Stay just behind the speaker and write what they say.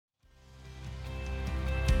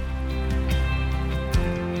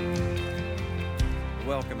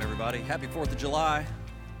Welcome, everybody. Happy 4th of July.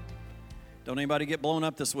 Don't anybody get blown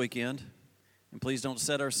up this weekend. And please don't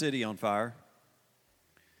set our city on fire.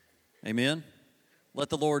 Amen? Let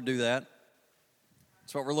the Lord do that.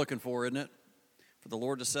 That's what we're looking for, isn't it? For the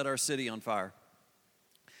Lord to set our city on fire.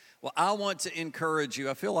 Well, I want to encourage you.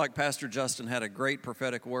 I feel like Pastor Justin had a great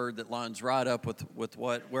prophetic word that lines right up with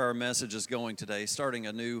where our message is going today, starting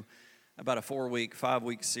a new, about a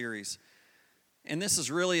 5-week series. And this is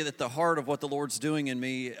really at the heart of what the Lord's doing in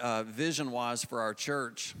me, vision-wise for our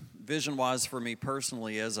church, vision-wise for me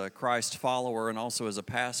personally as a Christ follower and also as a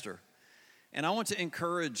pastor. And I want to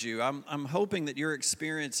encourage you. I'm hoping that you're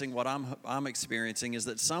experiencing what I'm experiencing, is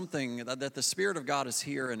that that the Spirit of God is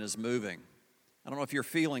here and is moving. I don't know if you're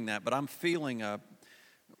feeling that, but I'm feeling a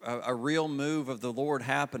real move of the Lord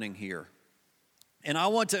happening here. And I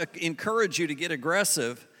want to encourage you to get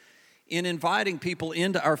aggressive in inviting people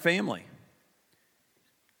into our family.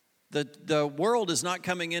 The world is not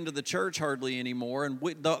coming into the church hardly anymore, and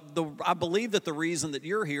I believe that the reason that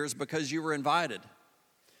you're here is because you were invited.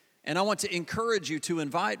 And I want to encourage you to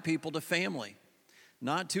invite people to family,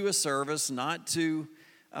 not to a service, not to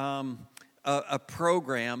a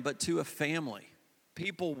program, but to a family.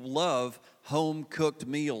 People love home-cooked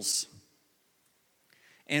meals.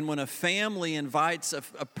 And when a family invites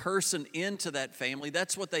a person into that family,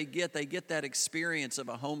 that's what they get. They get that experience of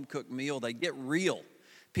a home-cooked meal. They get real.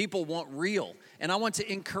 People want real. And I want to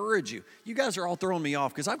encourage you. You guys are all throwing me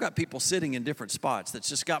off because I've got people sitting in different spots that's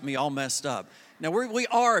just got me all messed up. Now, we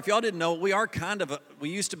are, if y'all didn't know, we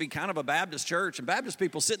used to be kind of a Baptist church, and Baptist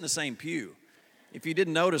people sit in the same pew. If you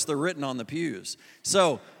didn't notice, they're written on the pews.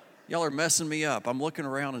 So, y'all are messing me up. I'm looking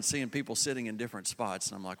around and seeing people sitting in different spots,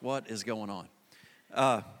 and I'm like, what is going on?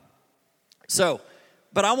 But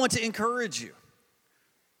I want to encourage you.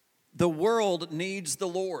 The world needs the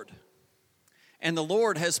Lord. And the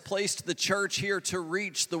Lord has placed the church here to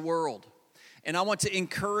reach the world. And I want to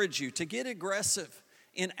encourage you to get aggressive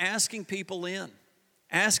in asking people in,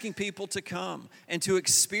 asking people to come and to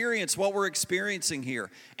experience what we're experiencing here.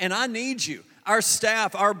 And I need you. Our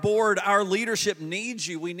staff, our board, our leadership needs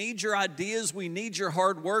you. We need your ideas. We need your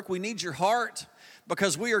hard work. We need your heart,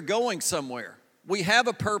 because we are going somewhere. We have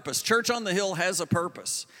a purpose. Church on the Hill has a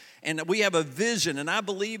purpose. And we have a vision, and I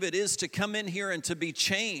believe it is to come in here and to be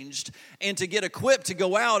changed and to get equipped to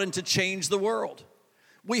go out and to change the world.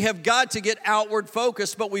 We have got to get outward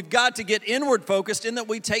focused, but we've got to get inward focused in that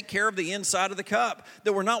we take care of the inside of the cup,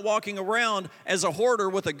 that we're not walking around as a hoarder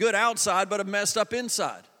with a good outside but a messed up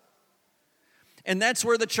inside. And that's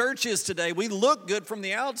where the church is today. We look good from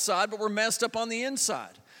the outside, but we're messed up on the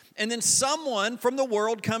inside. And then someone from the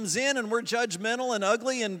world comes in and we're judgmental and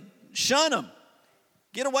ugly and shun them.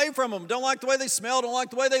 Get away from them. Don't like the way they smell. Don't like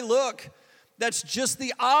the way they look. That's just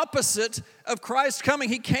the opposite of Christ coming.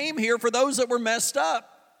 He came here for those that were messed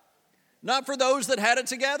up, not for those that had it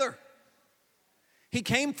together. He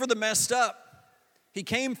came for the messed up. He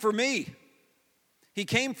came for me. He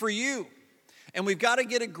came for you. And we've got to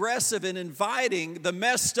get aggressive in inviting the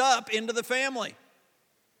messed up into the family.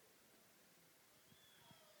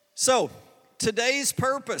 So, today's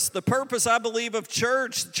purpose, the purpose, I believe, of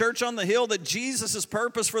Church on the Hill, that Jesus'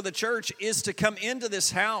 purpose for the church is to come into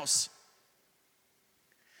this house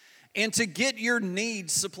and to get your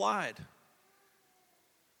needs supplied.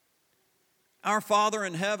 Our Father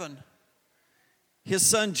in heaven, His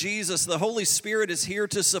Son Jesus, the Holy Spirit is here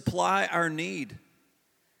to supply our need.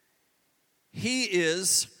 He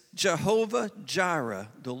is Jehovah Jireh,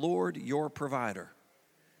 the Lord your provider.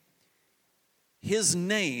 His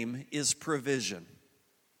name is provision.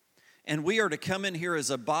 And we are to come in here as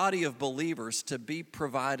a body of believers to be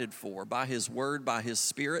provided for by His Word, by His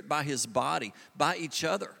Spirit, by His body, by each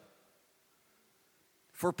other.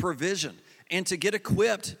 For provision. And to get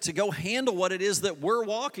equipped to go handle what it is that we're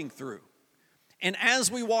walking through. And as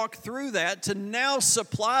we walk through that, to now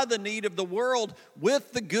supply the need of the world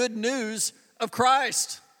with the good news of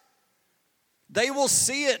Christ. They will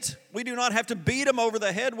see it. We do not have to beat them over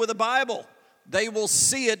the head with a Bible. They will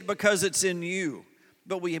see it because it's in you.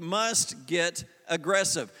 But we must get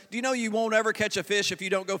aggressive. Do you know you won't ever catch a fish if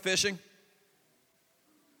you don't go fishing?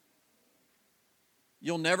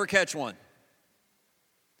 You'll never catch one.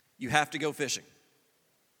 You have to go fishing.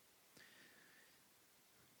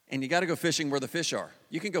 And you got to go fishing where the fish are.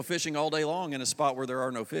 You can go fishing all day long in a spot where there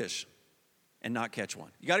are no fish and not catch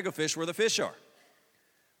one. You got to go fish where the fish are.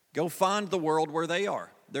 Go find the world where they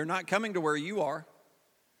are. They're not coming to where you are.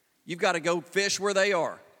 You've got to go fish where they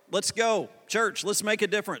are. Let's go, church. Let's make a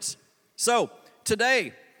difference. So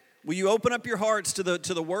today, will you open up your hearts to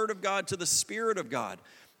the Word of God, to the Spirit of God?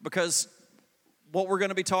 Because what we're going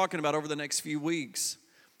to be talking about over the next few weeks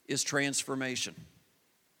is transformation.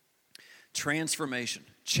 Transformation,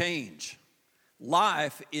 change.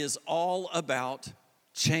 Life is all about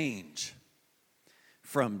change.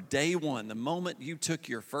 From day one, the moment you took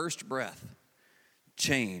your first breath,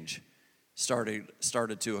 change started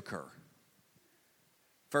to occur.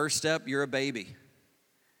 First step, you're a baby.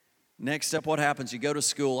 Next step, what happens? You go to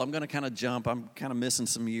school. I'm going to kind of jump. I'm kind of missing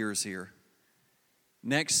some years here.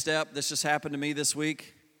 Next step, this just happened to me this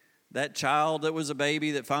week. That child that was a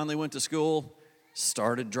baby that finally went to school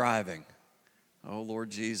started driving. Oh, Lord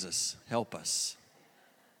Jesus, help us.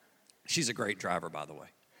 She's a great driver, by the way.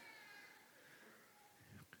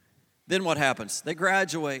 Then what happens? They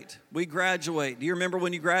graduate. We graduate. Do you remember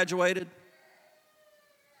when you graduated?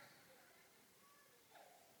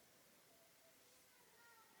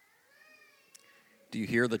 Do you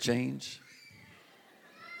hear the change?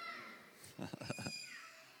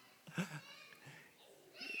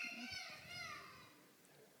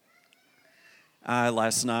 I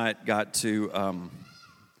last night got to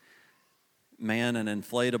man an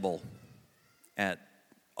inflatable at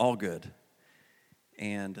Allgood,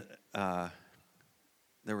 and there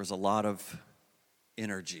was a lot of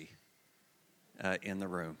energy in the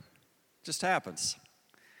room. Just happens.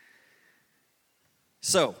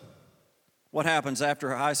 So, what happens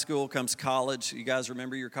after high school comes college? You guys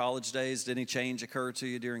remember your college days? Did any change occur to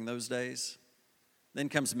you during those days? Then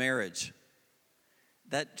comes marriage.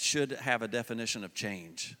 That should have a definition of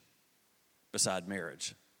change beside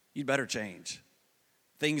marriage. You'd better change.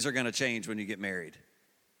 Things are going to change when you get married.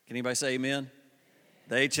 Can anybody say amen?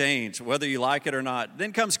 They change, whether you like it or not.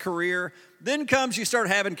 Then comes career. Then comes you start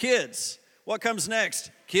having kids. What comes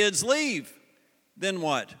next? Kids leave. Then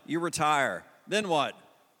what? You retire. Then what?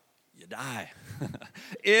 You die.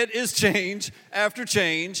 It is change after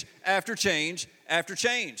change after change after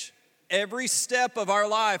change. Every step of our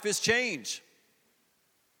life is change.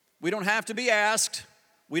 We don't have to be asked.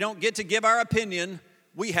 We don't get to give our opinion.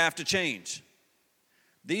 We have to change.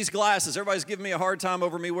 These glasses, everybody's giving me a hard time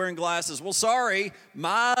over me wearing glasses. Well, sorry,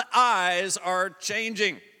 my eyes are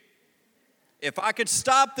changing. If I could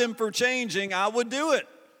stop them from changing, I would do it.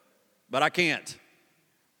 But I can't.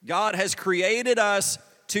 God has created us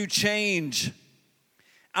to change.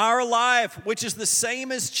 Our life, which is the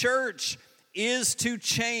same as church, is to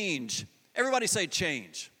change. Everybody say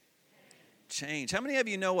change. Change. How many of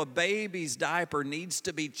you know a baby's diaper needs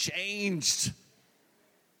to be changed?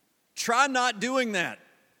 Try not doing that.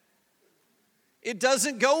 It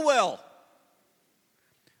doesn't go well.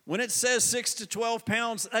 When it says 6 to 12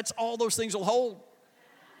 pounds, that's all those things will hold.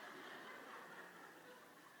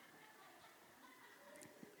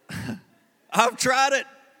 I've tried it.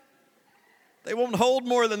 They won't hold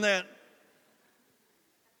more than that.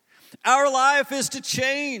 Our life is to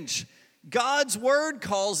change. God's word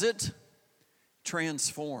calls it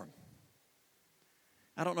transform.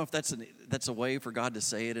 I don't know if that's a way for God to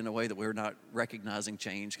say it in a way that we're not recognizing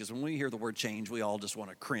change, because when we hear the word change, we all just want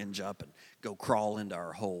to cringe up and go crawl into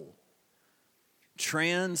our hole.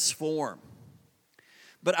 Transform.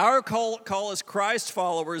 But our call as Christ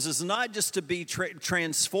followers is not just to be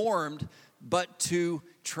transformed, but to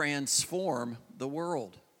transform the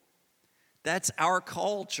world. That's our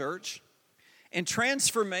call, church. And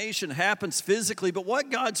transformation happens physically, but what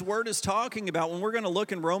God's word is talking about when we're going to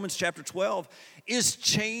look in Romans chapter 12 is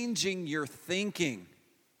changing your thinking.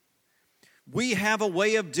 We have a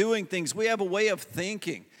way of doing things. We have a way of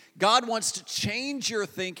thinking. God wants to change your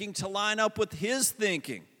thinking to line up with His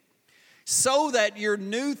thinking so that your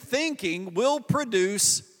new thinking will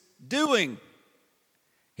produce doing.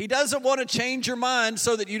 He doesn't want to change your mind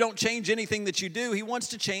so that you don't change anything that you do. He wants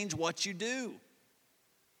to change what you do.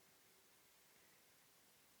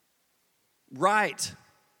 Right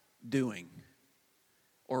doing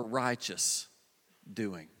or righteous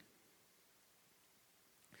doing.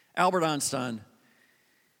 Albert Einstein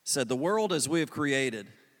said, "The world as we have created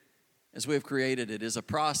it is a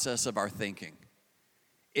process of our thinking.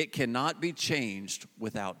 It cannot be changed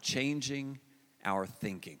without changing our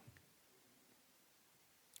thinking."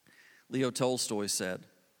 Leo Tolstoy said,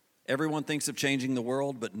 "Everyone thinks of changing the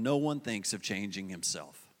world, but no one thinks of changing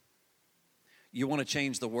himself." You want to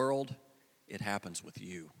change the world? It happens with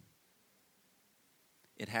you.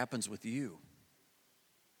 It happens with you.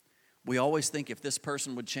 We always think if this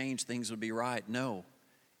person would change, things would be right. No,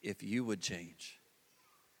 if you would change.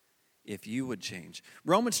 If you would change.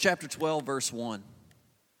 Romans chapter 12, verse 2.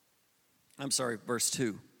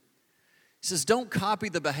 It says, "Don't copy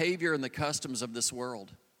the behavior and the customs of this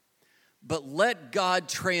world, but let God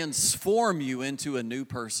transform you into a new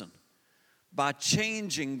person by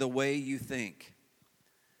changing the way you think.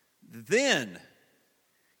 Then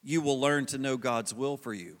you will learn to know God's will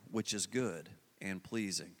for you, which is good and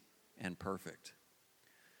pleasing and perfect.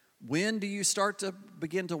 When do you start to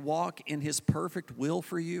begin to walk in His perfect will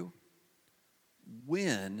for you?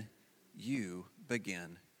 When you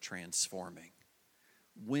begin transforming.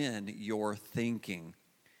 When your thinking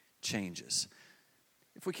changes.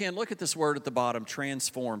 If we can, look at this word at the bottom,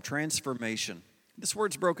 transform, transformation. This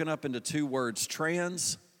word's broken up into two words,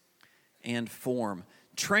 trans and form.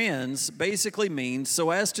 Trans basically means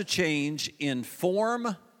so as to change in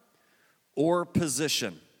form or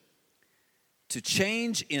position. To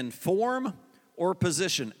change in form or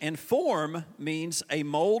position. And form means a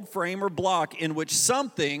mold, frame, or block in which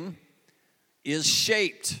something is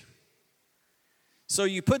shaped. So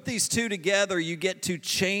you put these two together, you get to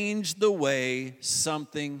change the way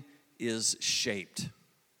something is shaped.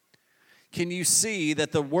 Can you see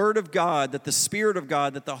that the Word of God, that the Spirit of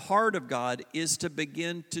God, that the heart of God is to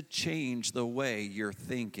begin to change the way your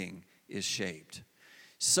thinking is shaped,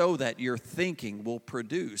 so that your thinking will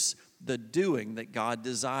produce the doing that God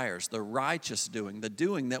desires, the righteous doing, the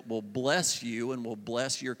doing that will bless you and will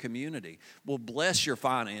bless your community, will bless your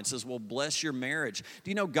finances, will bless your marriage. Do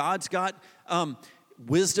you know God's got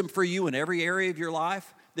wisdom for you in every area of your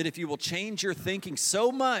life? That if you will change your thinking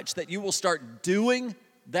so much that you will start doing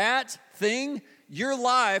that thing, your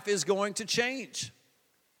life is going to change.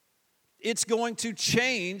 It's going to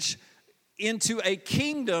change into a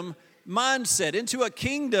kingdom mindset, into a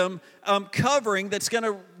kingdom covering that's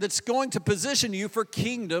going to position you for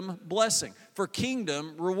kingdom blessing, for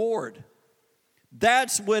kingdom reward.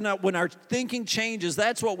 That's when our thinking changes,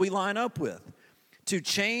 that's what we line up with. To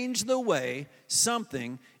change the way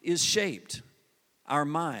something is shaped, our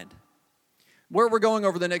mind. Where we're going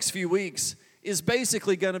over the next few weeks is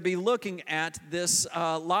basically going to be looking at this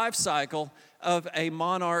life cycle of a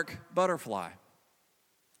monarch butterfly.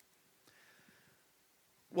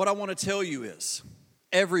 What I want to tell you is,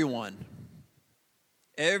 everyone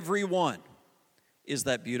is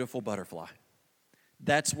that beautiful butterfly.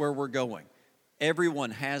 That's where we're going.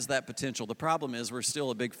 Everyone has that potential. The problem is we're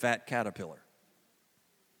still a big fat caterpillar.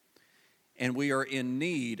 And we are in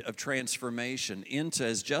need of transformation into,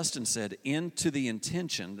 as Justin said, into the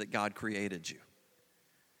intention that God created you.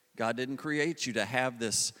 God didn't create you to have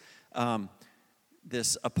this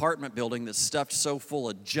apartment building that's stuffed so full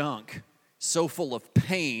of junk, so full of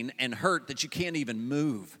pain and hurt that you can't even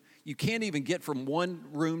move. You can't even get from one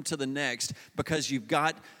room to the next because you've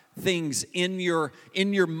got things in your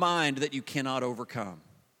mind that you cannot overcome.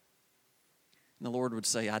 And the Lord would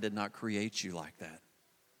say, I did not create you like that.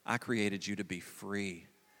 I created you to be free.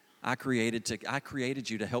 I created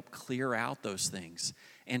you to help clear out those things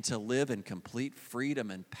and to live in complete freedom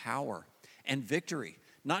and power and victory.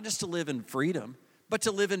 Not just to live in freedom, but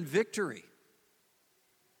to live in victory.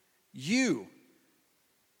 You,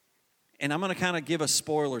 and I'm going to kind of give a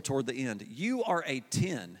spoiler toward the end, you are a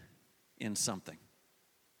 10 in something.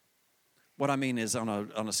 What I mean is on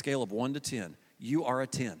a scale of 1 to 10, you are a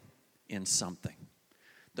 10 in something.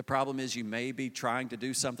 The problem is you may be trying to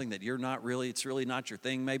do something that it's really not your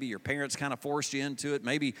thing. Maybe your parents kind of forced you into it.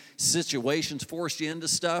 Maybe situations forced you into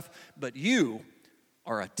stuff. But you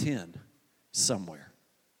are a 10 somewhere.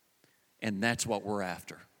 And that's what we're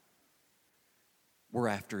after. We're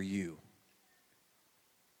after you.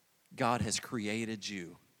 God has created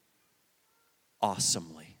you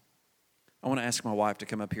awesomely. I want to ask my wife to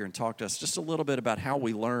come up here and talk to us just a little bit about how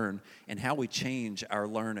we learn and how we change our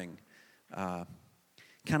learning.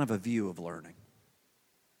 Kind of a view of learning.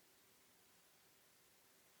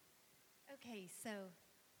 Okay, so,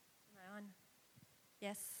 am I on?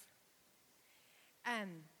 Yes?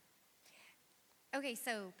 Okay,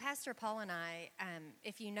 so Pastor Paul and I,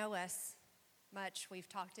 if you know us much, we've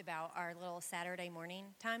talked about our little Saturday morning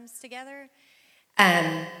times together.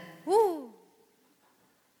 Woo!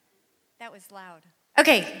 That was loud.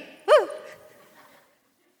 Okay, woo!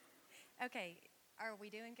 Okay, are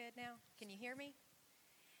we doing good now? Can you hear me?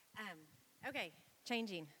 Okay,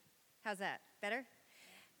 changing. How's that? Better?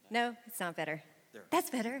 No, it's not better. There. That's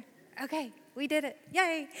better. Okay, we did it.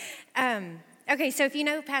 Yay. Okay, so if you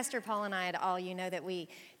know Pastor Paul and I at all, you know that we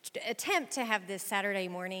attempt to have this Saturday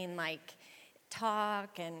morning,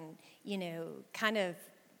 talk and, kind of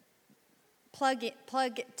plug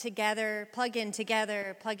in together, plug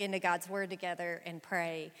into God's Word together and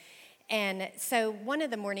pray. And so one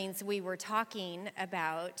of the mornings we were talking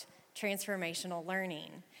about transformational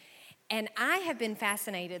learning. And I have been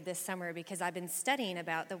fascinated this summer because I've been studying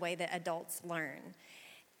about the way that adults learn.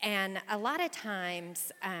 And a lot of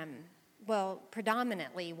times,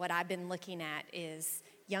 predominantly what I've been looking at is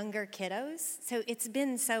younger kiddos. So it's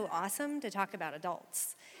been so awesome to talk about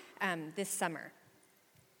adults this summer.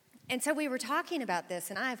 And so we were talking about this,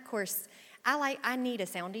 and I, of course, I need a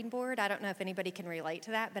sounding board. I don't know if anybody can relate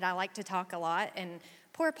to that, but I like to talk a lot, and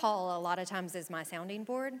poor Paul a lot of times is my sounding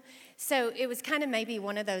board. So it was kind of maybe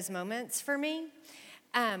one of those moments for me.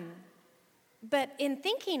 But in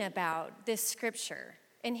thinking about this scripture,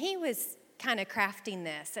 and he was kind of crafting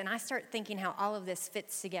this, and I start thinking how all of this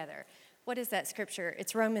fits together. What is that scripture?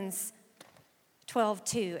 It's Romans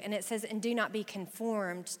 12:2, and it says, "And do not be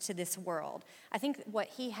conformed to this world." I think what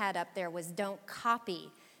he had up there was, don't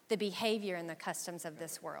copy the behavior and the customs of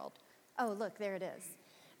this world. Oh, look, there it is.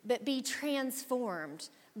 But be transformed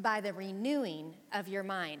by the renewing of your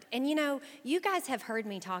mind. And you know, you guys have heard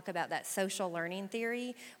me talk about that social learning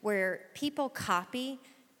theory where people copy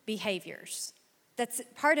behaviors. That's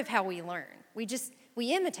part of how we learn.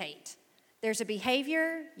 We imitate. There's a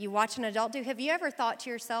behavior you watch an adult do. Have you ever thought to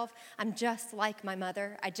yourself, I'm just like my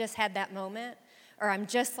mother, I just had that moment, or I'm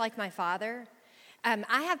just like my father?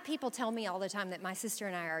 I have people tell me all the time that my sister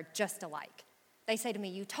and I are just alike. They say to me,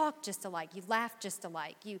 you talk just alike, you laugh just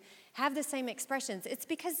alike, you have the same expressions. It's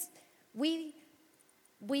because we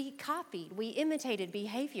copied, we imitated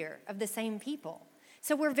behavior of the same people.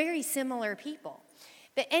 So we're very similar people.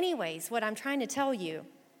 But anyways, what I'm trying to tell you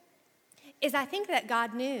is I think that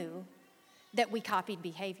God knew that we copied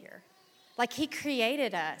behavior. Like he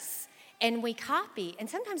created us and we copy, and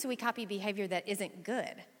sometimes we copy behavior that isn't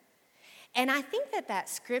good. And I think that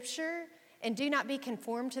scripture, and do not be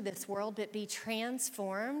conformed to this world, but be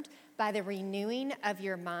transformed by the renewing of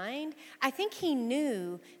your mind. I think he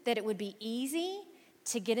knew that it would be easy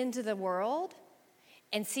to get into the world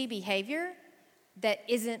and see behavior that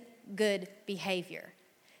isn't good behavior.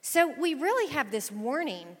 So we really have this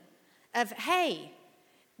warning of, hey,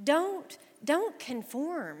 don't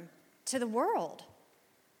conform to the world.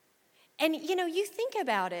 And you know, you think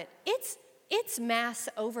about it, it's mass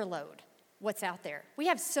overload. What's out there. We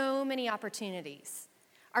have so many opportunities.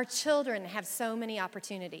 Our children have so many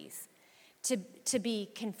opportunities to be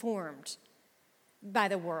conformed by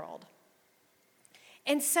the world.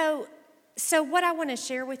 And so what I want to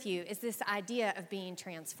share with you is this idea of being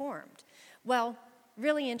transformed. Well,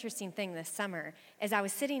 really interesting thing this summer, as I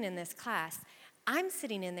was sitting in this class, I'm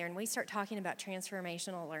sitting in there and we start talking about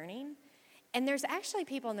transformational learning, and there's actually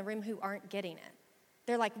people in the room who aren't getting it.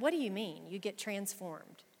 They're like, what do you mean you get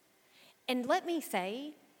transformed? And let me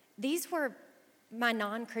say, these were my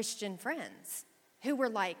non-Christian friends who were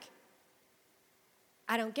like,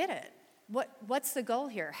 I don't get it. What's the goal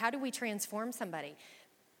here? How do we transform somebody?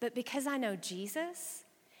 But because I know Jesus,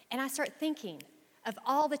 and I start thinking of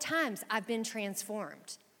all the times I've been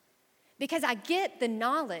transformed. Because I get the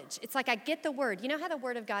knowledge. It's like I get the word. You know how the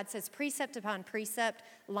word of God says precept upon precept,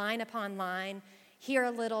 line upon line, here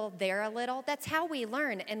a little, there a little? That's how we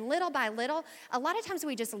learn. And little by little, a lot of times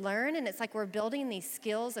we just learn and it's like we're building these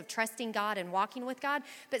skills of trusting God and walking with God.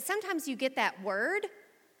 But sometimes you get that word,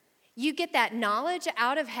 you get that knowledge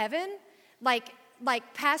out of heaven, like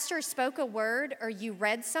pastor spoke a word or you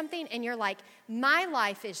read something and you're like, my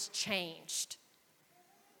life is changed.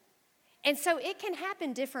 And so it can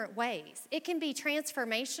happen different ways. It can be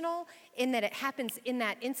transformational in that it happens in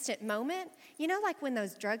that instant moment. You know, like when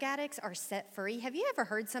those drug addicts are set free. Have you ever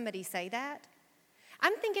heard somebody say that?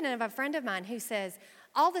 I'm thinking of a friend of mine who says,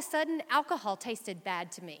 all of a sudden, alcohol tasted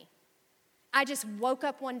bad to me. I just woke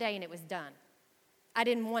up one day and it was done. I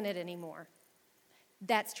didn't want it anymore.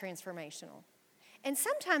 That's transformational. And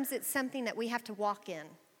sometimes it's something that we have to walk in,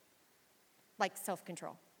 like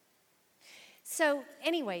self-control. So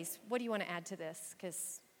anyways, what do you want to add to this?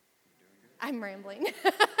 Because I'm rambling.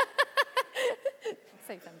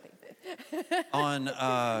 Say something. On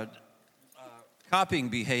copying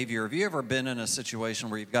behavior, have you ever been in a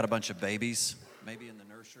situation where you've got a bunch of babies, maybe in the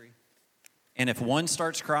nursery, and if one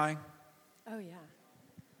starts crying? Oh, yeah.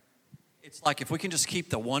 It's like if we can just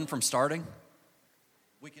keep the one from starting,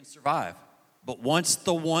 we can survive. But once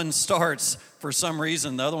the one starts, for some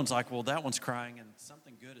reason, the other one's like, well, that one's crying and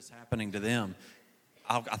something good is happening to them.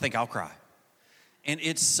 I think I'll cry. And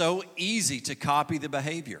it's so easy to copy the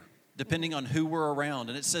behavior, depending on who we're around.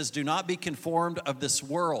 And it says, do not be conformed of this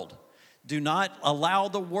world. Do not allow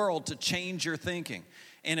the world to change your thinking.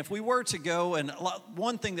 And if we were to go, and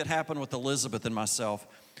one thing that happened with Elizabeth and myself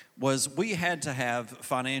was we had to have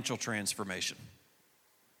financial transformation.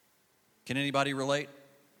 Can anybody relate?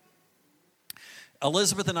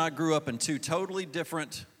 Elizabeth and I grew up in two totally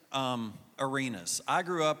different arenas. I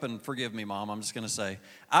grew up, and forgive me, Mom, I'm just going to say,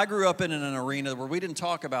 I grew up in an arena where we didn't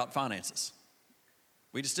talk about finances.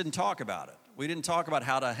 We just didn't talk about it. We didn't talk about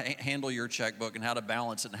how to handle your checkbook and how to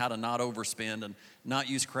balance it and how to not overspend and not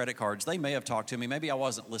use credit cards. They may have talked to me. Maybe I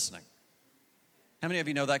wasn't listening. How many of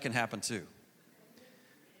you know that can happen too?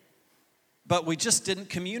 but we just didn't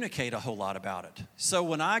communicate a whole lot about it. So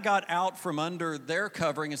when I got out from under their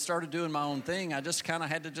covering and started doing my own thing, I just kind of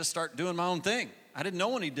had to just start doing my own thing. I didn't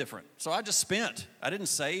know any different. So I just spent. I didn't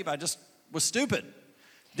save. I just was stupid.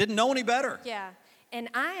 Didn't know any better. Yeah. And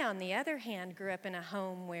I, on the other hand, grew up in a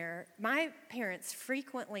home where my parents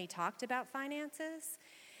frequently talked about finances,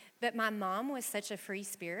 but my mom was such a free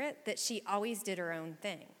spirit that she always did her own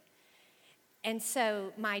thing. And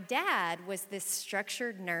so my dad was this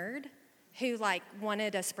structured nerd who like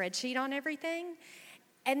wanted a spreadsheet on everything.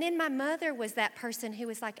 And then my mother was that person who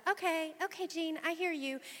was like, okay, Jean, I hear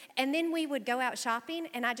you. And then we would go out shopping,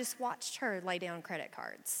 and I just watched her lay down credit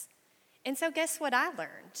cards. And so guess what I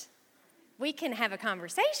learned? We can have a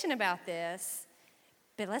conversation about this,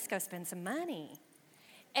 but let's go spend some money.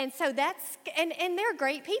 And so and they're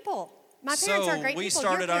great people. My parents are great people. So we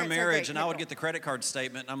started our marriage, and I would get the credit card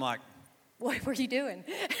statement, and I'm like, what were you doing?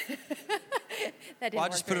 That didn't well, I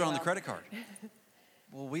just put it on well. the credit card.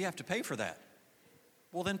 Well, we have to pay for that.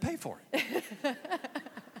 Well, then pay for it.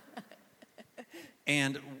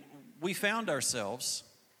 And we found ourselves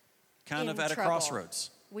kind of at a crossroads.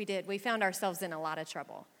 We did. We found ourselves in a lot of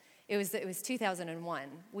trouble. It was 2001.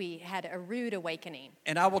 We had a rude awakening.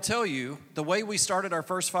 And I will tell you, the way we started our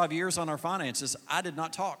first 5 years on our finances, I did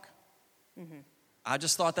not talk. Mm-hmm. I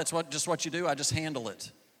just thought that's what you do. I just handle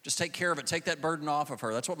it. Just take care of it. Take that burden off of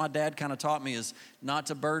her. That's what my dad kind of taught me, is not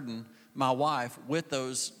to burden my wife with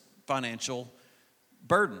those financial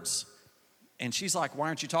burdens. And she's like, why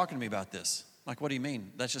aren't you talking to me about this? I'm like, what do you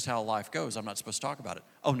mean? That's just how life goes. I'm not supposed to talk about it.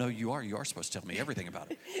 Oh, no, you are. You are supposed to tell me everything about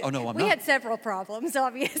it. Oh, no, I'm not. We had several problems,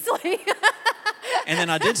 obviously. And then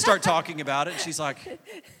I did start talking about it. And she's like,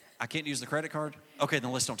 I can't use the credit card? Okay,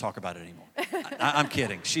 then let's don't talk about it anymore. I'm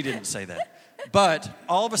kidding. She didn't say that. But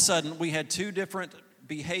all of a sudden, we had two different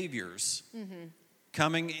behaviors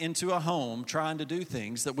coming into a home trying to do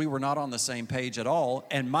things that we were not on the same page at all.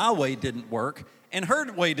 And my way didn't work, and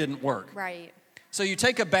her way didn't work. Right. So you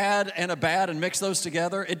take a bad and mix those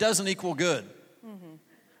together, it doesn't equal good. Mm-hmm.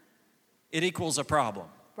 It equals a problem.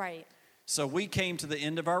 Right. So we came to the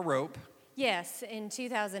end of our rope. Yes, in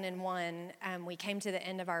 2001, we came to the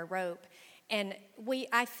end of our rope, and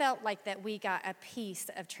I felt like that we got a piece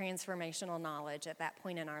of transformational knowledge at that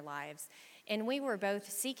point in our lives. And we were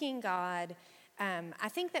both seeking God. I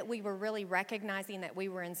think that we were really recognizing that we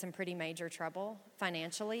were in some pretty major trouble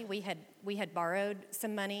financially. We had borrowed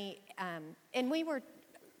some money, and we were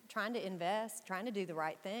trying to invest, trying to do the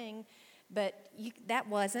right thing, but that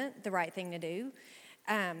wasn't the right thing to do.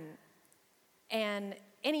 And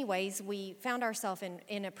anyways, we found ourselves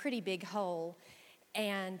in a pretty big hole,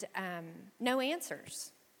 and no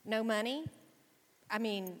answers, no money. I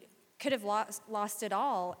mean, could have lost it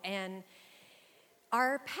all. And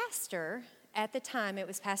our pastor at the time, it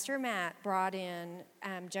was Pastor Matt, brought in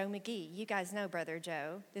Joe McGee. You guys know Brother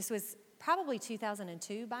Joe. This was probably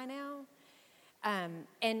 2002 by now.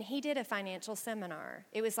 And he did a financial seminar.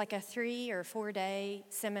 It was like a 3 or 4 day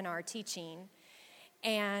seminar teaching.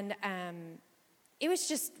 And it was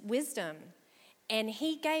just wisdom. And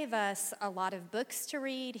he gave us a lot of books to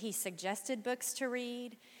read. He suggested books to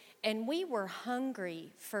read. And we were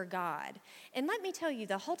hungry for God. And let me tell you,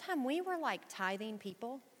 the whole time we were like tithing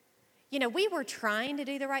people. You know, we were trying to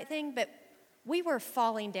do the right thing, but we were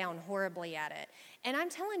falling down horribly at it. And I'm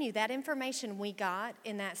telling you, that information we got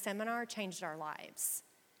in that seminar changed our lives.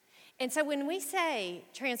 And so when we say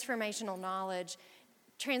transformational knowledge,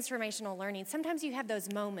 transformational learning, sometimes you have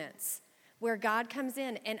those moments where God comes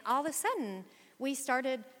in, and all of a sudden, we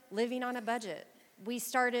started living on a budget. We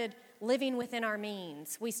started living within our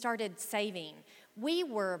means. We started saving. We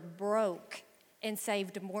were broke and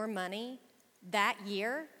saved more money that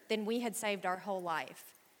year than we had saved our whole life.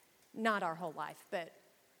 Not our whole life, but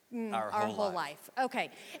our whole life. Okay.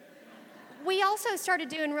 We also started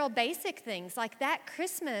doing real basic things like that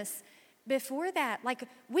Christmas. Before that, like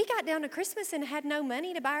we got down to Christmas and had no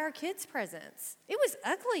money to buy our kids presents. It was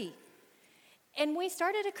ugly. And we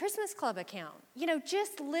started a Christmas club account. You know,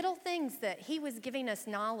 just little things that he was giving us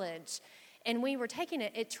knowledge, and we were taking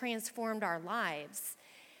it. It transformed our lives.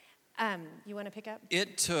 You want to pick up?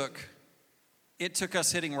 It took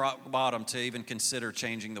us hitting rock bottom to even consider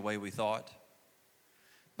changing the way we thought.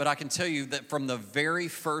 But I can tell you that from the very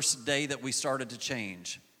first day that we started to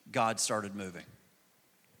change, God started moving.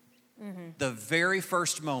 Mm-hmm. The very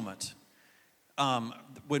first moment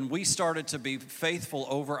when we started to be faithful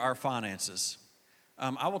over our finances,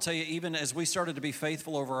 I will tell you, even as we started to be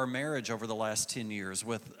faithful over our marriage over the last 10 years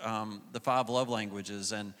with the 5 love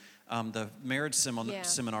languages and the marriage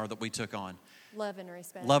seminar that we took on. Love and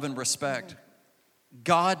respect. Love and respect. Mm-hmm.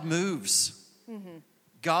 God moves. Mm-hmm.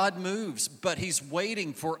 God moves, but he's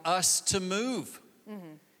waiting for us to move.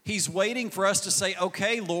 He's waiting for us to say,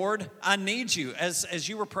 okay, Lord, I need you. As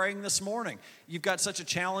you were praying this morning, you've got such a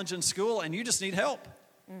challenge in school and you just need help.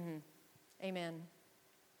 Amen.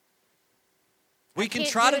 We can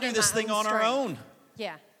try to do this thing on our own.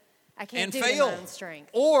 Yeah. I can't and do it fail. in my own strength.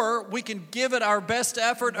 Or we can give it our best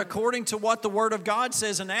effort according to what the Word of God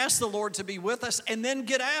says and ask the Lord to be with us and then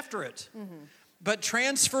get after it. But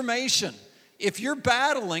transformation, if you're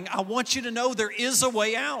battling, I want you to know there is a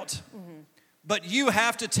way out. But you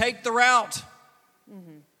have to take the route.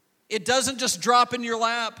 It doesn't just drop in your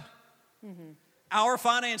lap. Our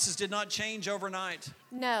finances did not change overnight.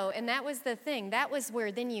 No, and that was the thing. That was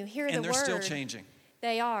where then you hear the word. And they're still changing.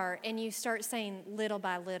 They are, and you start saying little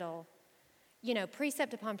by little. You know,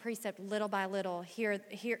 precept upon precept, little by little, here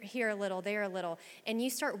a little, there a little. And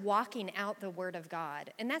you start walking out the Word of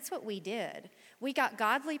God. And that's what we did. We got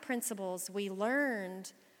godly principles. We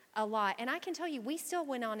learned a lot. And I can tell you, we still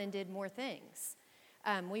went on and did more things.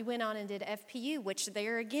 We went on and did FPU, which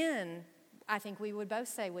there again, I think we would both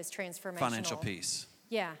say was transformational. Financial peace.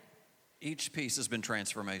 Yeah. Each piece has been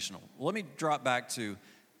transformational. Let me drop back to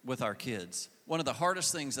with our kids. One of the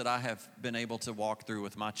hardest things that I have been able to walk through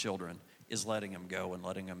with my children is letting them go and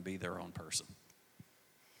letting them be their own person.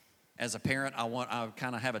 As a parent, I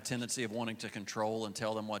kind of have a tendency of wanting to control and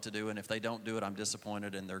tell them what to do, and if they don't do it, I'm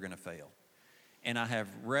disappointed and they're going to fail. And I have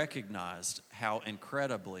recognized how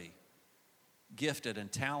incredibly gifted and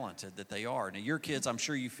talented that they are. Now, your kids, I'm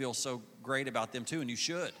sure you feel so great about them too, and you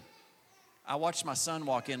should. I watched my son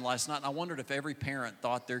walk in last night, and I wondered if every parent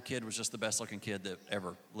thought their kid was just the best-looking kid that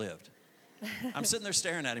ever lived. I'm sitting there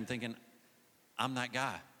staring at him thinking, I'm that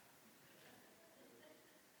guy.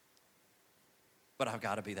 But I've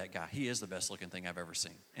got to be that guy. He is the best-looking thing I've ever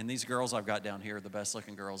seen. And these girls I've got down here are the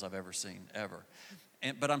best-looking girls I've ever seen, ever.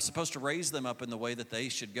 But I'm supposed to raise them up in the way that they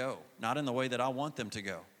should go, not in the way that I want them to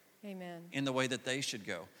go. Amen. In the way that they should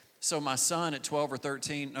go. So my son at 12 or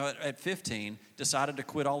 13, no, at 15, decided to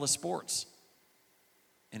quit all his sports.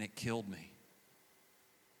 And it killed me.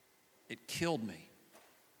 It killed me.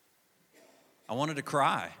 I wanted to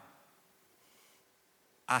cry.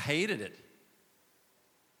 I hated it.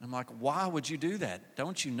 I'm like, why would you do that?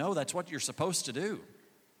 Don't you know that's what you're supposed to do?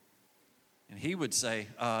 And he would say,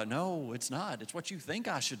 no, it's not. It's what you think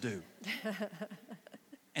I should do.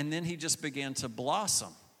 And then he just began to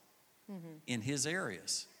blossom in his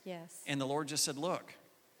areas. Yes. And the Lord just said, look,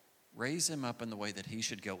 raise him up in the way that he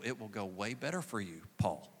should go. It will go way better for you,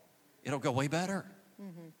 Paul. It'll go way better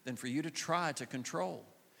than for you to try to control.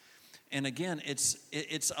 And again,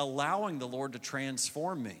 it's allowing the Lord to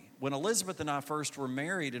transform me. When Elizabeth and I first were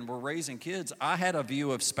married and were raising kids, I had a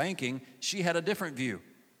view of spanking. She had a different view.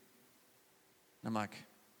 And I'm like,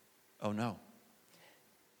 oh no.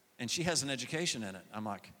 And she has an education in it. I'm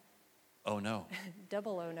like, oh no.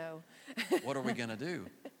 Double oh no. What are we going to do?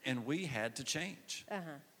 And we had to change.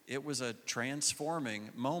 It was a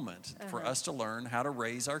transforming moment for us to learn how to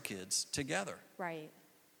raise our kids together. Right.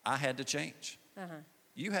 I had to change.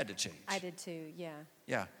 You had to change. I did too, yeah.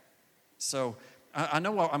 Yeah. So I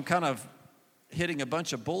know I'm kind of hitting a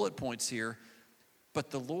bunch of bullet points here,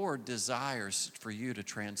 but the Lord desires for you to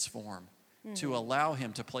transform, to allow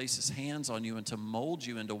him to place his hands on you and to mold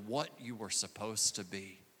you into what you were supposed to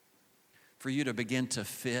be, for you to begin to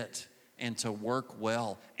fit and to work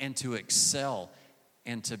well and to excel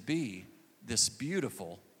and to be this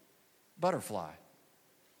beautiful butterfly.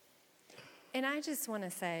 And I just want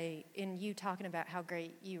to say, in you talking about how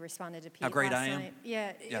great you responded to Pete how great last I am? night.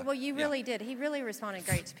 Yeah, well, you really did. He really responded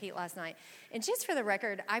great to Pete last night. And just for the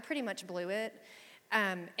record, I pretty much blew it.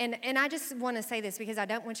 And I just want to say this because I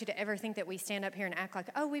don't want you to ever think that we stand up here and act like,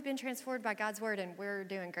 oh, we've been transformed by God's word and we're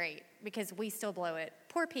doing great, because we still blow it.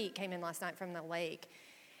 Poor Pete came in last night from the lake.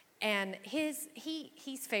 And he's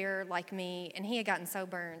fair like me, and he had gotten so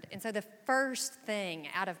burned. And so the first thing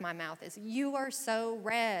out of my mouth is, you are so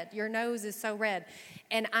red. Your nose is so red.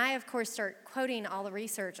 And I, of course, start quoting all the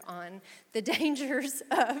research on the dangers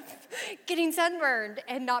of getting sunburned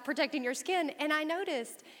and not protecting your skin. And I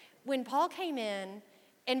noticed when Paul came in,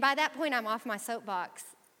 and by that point I'm off my soapbox.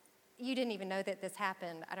 You didn't even know that this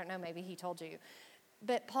happened. I don't know, maybe he told you.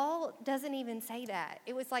 But Paul doesn't even say that.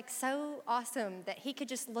 It was like so awesome that he could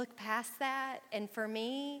just look past that. And for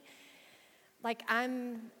me, like I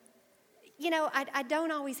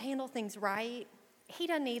don't always handle things right. He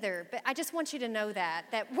doesn't either. But I just want you to know that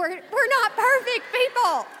we're not perfect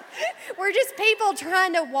people. We're just people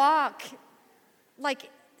trying to walk,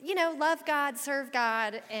 love God, serve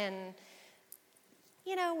God, and,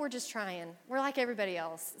 we're just trying. We're like everybody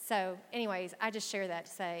else. So anyways, I just share that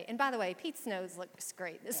to say, and by the way, Pete's nose looks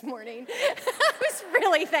great this morning. I was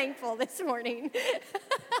really thankful this morning.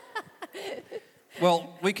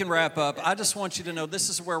 Well, we can wrap up. I just want you to know this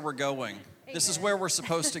is where we're going. Amen. This is where we're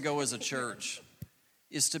supposed to go as a church,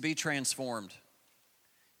 is to be transformed,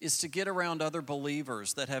 is to get around other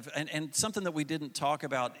believers that have, and something that we didn't talk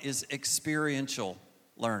about is experiential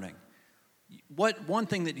learning. One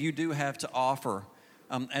thing that you do have to offer,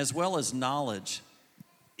 as well as knowledge,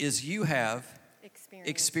 is you have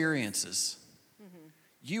experiences. Mm-hmm.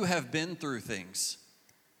 You have been through things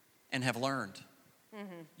and have learned.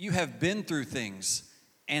 Mm-hmm. You have been through things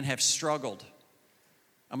and have struggled.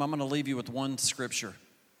 I'm going to leave you with one scripture.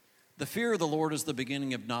 The fear of the Lord is the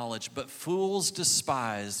beginning of knowledge, but fools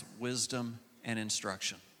despise wisdom and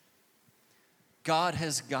instruction. God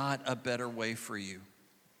has got a better way for you.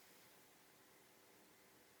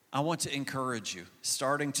 I want to encourage you,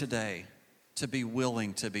 starting today, to be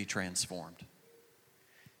willing to be transformed.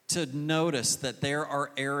 To notice that there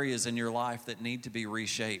are areas in your life that need to be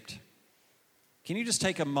reshaped. Can you just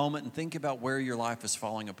take a moment and think about where your life is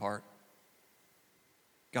falling apart?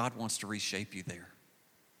 God wants to reshape you there.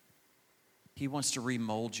 He wants to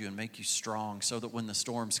remold you and make you strong so that when the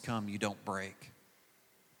storms come, you don't break.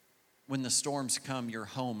 When the storms come, your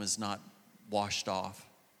home is not washed off.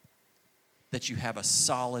 That you have a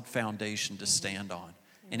solid foundation to stand on.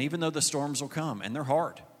 And even though the storms will come, and they're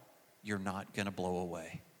hard, you're not going to blow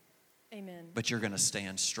away. Amen. But you're going to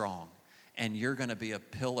stand strong. And you're going to be a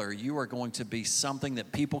pillar. You are going to be something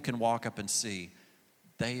that people can walk up and see.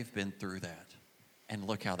 They've been through that. And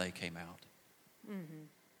look how they came out. Mm-hmm.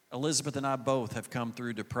 Elizabeth and I both have come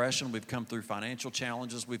through depression. We've come through financial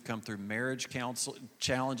challenges. We've come through marriage counsel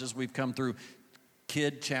challenges. We've come through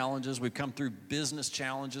kid challenges. We've come through business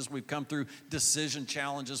challenges. We've come through decision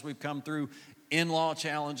challenges. We've come through in-law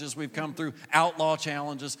challenges. We've come through outlaw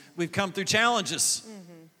challenges. We've come through challenges,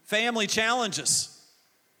 family challenges.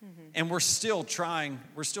 And we're still trying.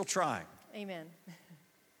 We're still trying. Amen.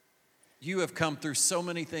 You have come through so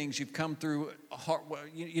many things. You've come through,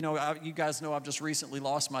 you guys know I've just recently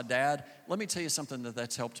lost my dad. Let me tell you something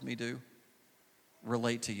that's helped me do.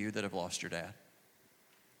 Relate to you that have lost your dad.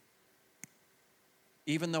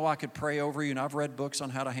 Even though I could pray over you, and I've read books on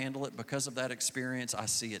how to handle it, because of that experience, I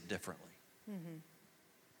see it differently. Mm-hmm.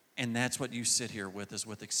 And that's what you sit here with, is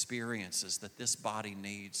with experiences that this body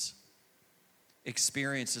needs.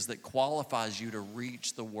 Experiences that qualifies you to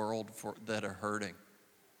reach the world that are hurting.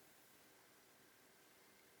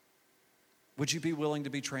 Would you be willing to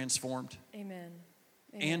be transformed? Amen.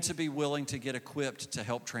 Amen. And to be willing to get equipped to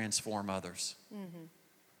help transform others. Mm-hmm.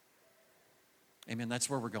 Amen. That's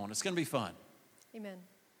where we're going. It's going to be fun. Amen.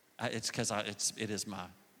 It's because it is my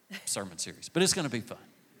sermon series, but it's going to be fun.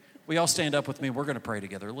 We all stand up with me. We're going to pray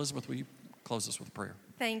together. Elizabeth, will you close us with a prayer?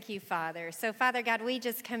 Thank you, Father. So, Father God, we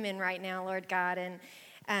just come in right now, Lord God, and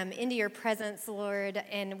into your presence, Lord,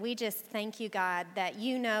 and we just thank you, God, that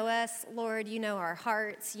you know us, Lord. You know our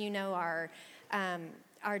hearts. You know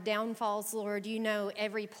our downfalls, Lord. You know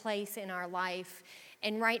every place in our life.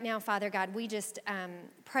 And right now, Father God, we just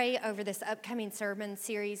pray over this upcoming sermon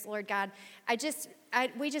series, Lord God.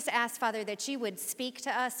 We just ask, Father, that you would speak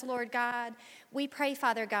to us, Lord God. We pray,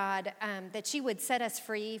 Father God, that you would set us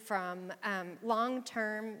free from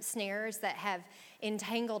long-term snares that have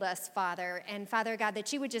entangled us, Father. And Father God,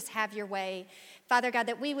 that you would just have your way. Father God,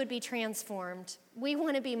 that we would be transformed. We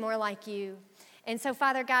want to be more like you. And so,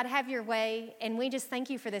 Father God, have your way, and we just thank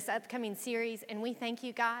you for this upcoming series, and we thank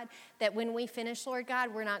you, God, that when we finish, Lord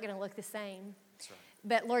God, we're not going to look the same. That's right.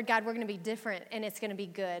 But, Lord God, we're going to be different, and it's going to be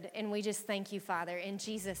good, and we just thank you, Father. In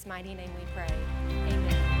Jesus' mighty name we pray.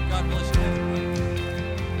 Amen. God bless you.